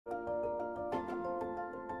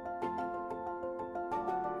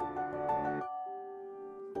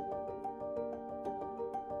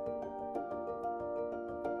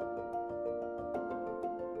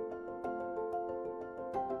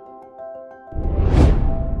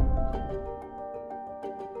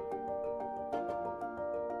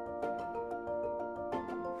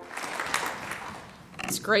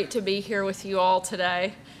great to be here with you all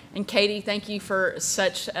today. And Katie, thank you for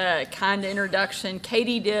such a kind introduction.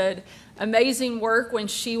 Katie did amazing work when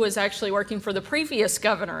she was actually working for the previous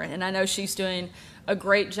governor, and I know she's doing a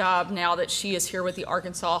great job now that she is here with the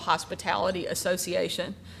Arkansas Hospitality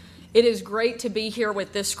Association. It is great to be here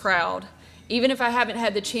with this crowd. Even if I haven't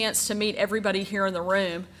had the chance to meet everybody here in the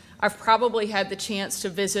room, I've probably had the chance to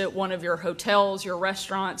visit one of your hotels, your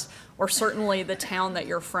restaurants, or certainly the town that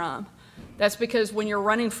you're from. That's because when you're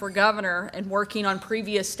running for governor and working on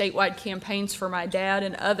previous statewide campaigns for my dad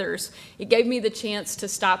and others, it gave me the chance to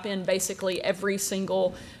stop in basically every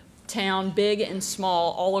single town, big and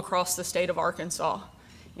small, all across the state of Arkansas.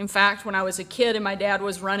 In fact, when I was a kid and my dad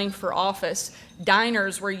was running for office,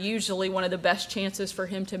 diners were usually one of the best chances for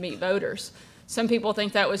him to meet voters. Some people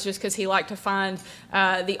think that was just because he liked to find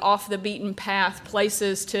the off-the-beaten-path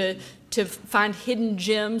places to find hidden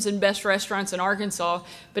gems and best restaurants in Arkansas,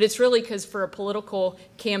 but it's really because for a political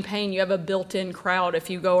campaign, you have a built-in crowd if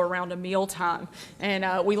you go around a mealtime.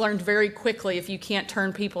 And we learned very quickly, if you can't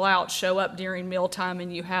turn people out, show up during mealtime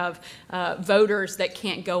and you have voters that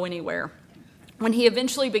can't go anywhere. When he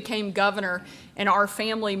eventually became governor and our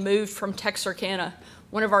family moved from Texarkana,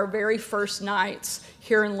 one of our very first nights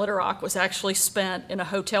here in Little Rock was actually spent in a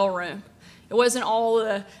hotel room. It wasn't all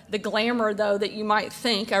the glamour, though, that you might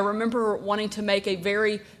think. I remember wanting to make a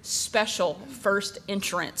very special first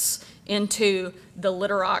entrance into the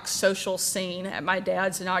Little Rock social scene at my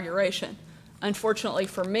dad's inauguration. Unfortunately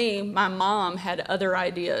for me, my mom had other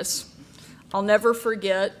ideas. I'll never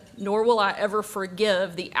forget, nor will I ever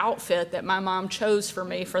forgive, the outfit that my mom chose for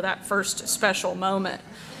me for that first special moment.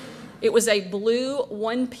 It was a blue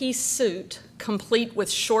one-piece suit, complete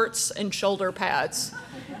with shorts and shoulder pads.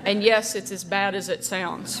 And yes, it's as bad as it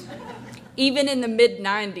sounds. Even in the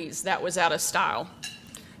mid-90s, that was out of style.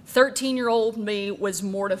 13-year-old me was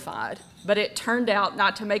mortified, but it turned out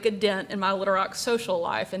not to make a dent in my Little Rock social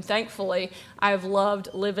life, and thankfully, I have loved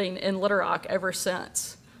living in Little Rock ever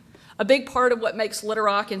since. A big part of what makes Little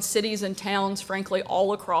Rock and cities and towns, frankly,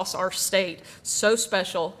 all across our state so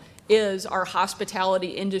special is our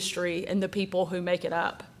hospitality industry and the people who make it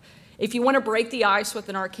up. If you want to break the ice with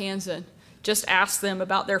an Arkansan, just ask them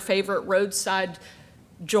about their favorite roadside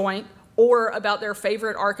joint or about their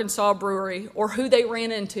favorite Arkansas brewery or who they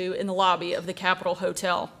ran into in the lobby of the Capitol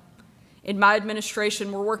Hotel. In my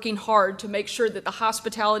administration, we're working hard to make sure that the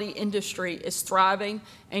hospitality industry is thriving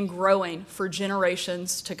and growing for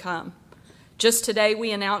generations to come. Just today,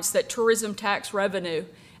 we announced that tourism tax revenue,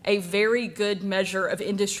 a very good measure of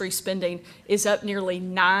industry spending, is up nearly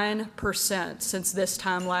 9% since this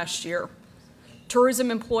time last year.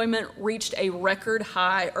 Tourism employment reached a record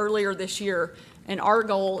high earlier this year, and our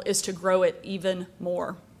goal is to grow it even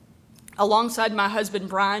more. Alongside my husband,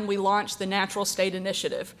 Brian, we launched the Natural State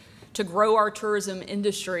Initiative to grow our tourism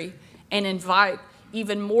industry and invite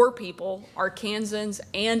even more people, Arkansans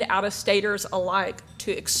and out-of-staters alike,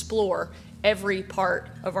 to explore every part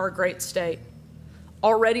of our great state.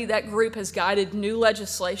 Already, that group has guided new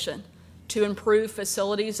legislation to improve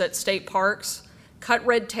facilities at state parks, cut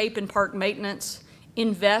red tape in park maintenance,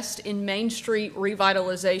 invest in Main Street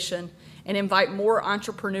revitalization, and invite more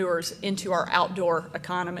entrepreneurs into our outdoor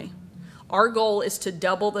economy. Our goal is to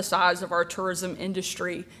double the size of our tourism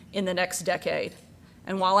industry in the next decade.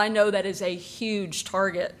 And while I know that is a huge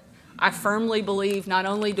target, I firmly believe not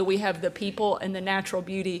only do we have the people and the natural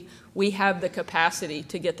beauty, we have the capacity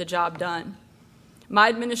to get the job done. My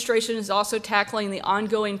administration is also tackling the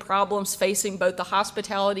ongoing problems facing both the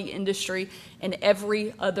hospitality industry and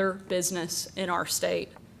every other business in our state.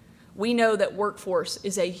 We know that workforce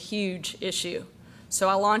is a huge issue, so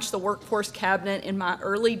I launched the Workforce Cabinet in my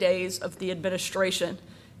early days of the administration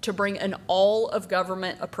to bring an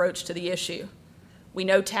all-of-government approach to the issue. We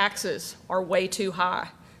know taxes are way too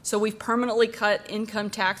high, so we've permanently cut income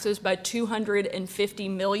taxes by $250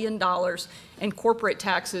 million and corporate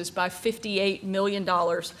taxes by $58 million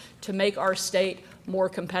to make our state more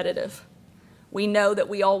competitive. We know that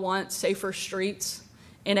we all want safer streets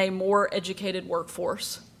and a more educated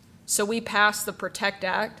workforce. So we passed the PROTECT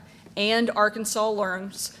Act and Arkansas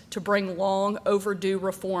Learns to bring long overdue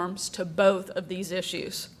reforms to both of these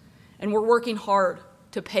issues. And we're working hard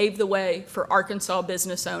to pave the way for Arkansas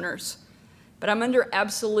business owners. But I'm under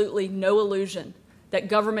absolutely no illusion that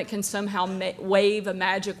government can somehow wave a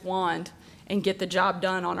magic wand and get the job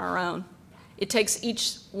done on our own. It takes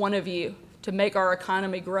each one of you to make our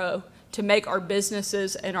economy grow, to make our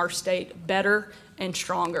businesses and our state better and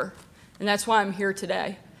stronger. And that's why I'm here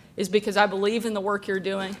today, is because I believe in the work you're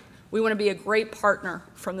doing. We want to be a great partner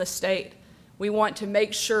from the state. We want to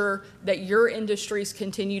make sure that your industries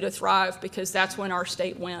continue to thrive because that's when our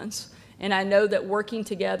state wins. And I know that working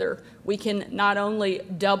together, we can not only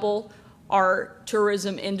double our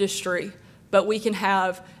tourism industry, but we can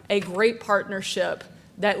have a great partnership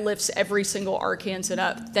that lifts every single Arkansan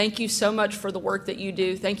up. Thank you so much for the work that you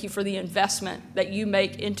do. Thank you for the investment that you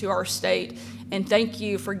make into our state. And thank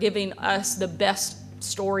you for giving us the best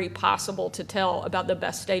story possible to tell about the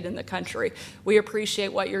best state in the country. We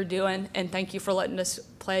appreciate what you're doing, and thank you for letting us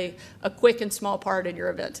play a quick and small part in your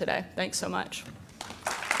event today. Thanks so much.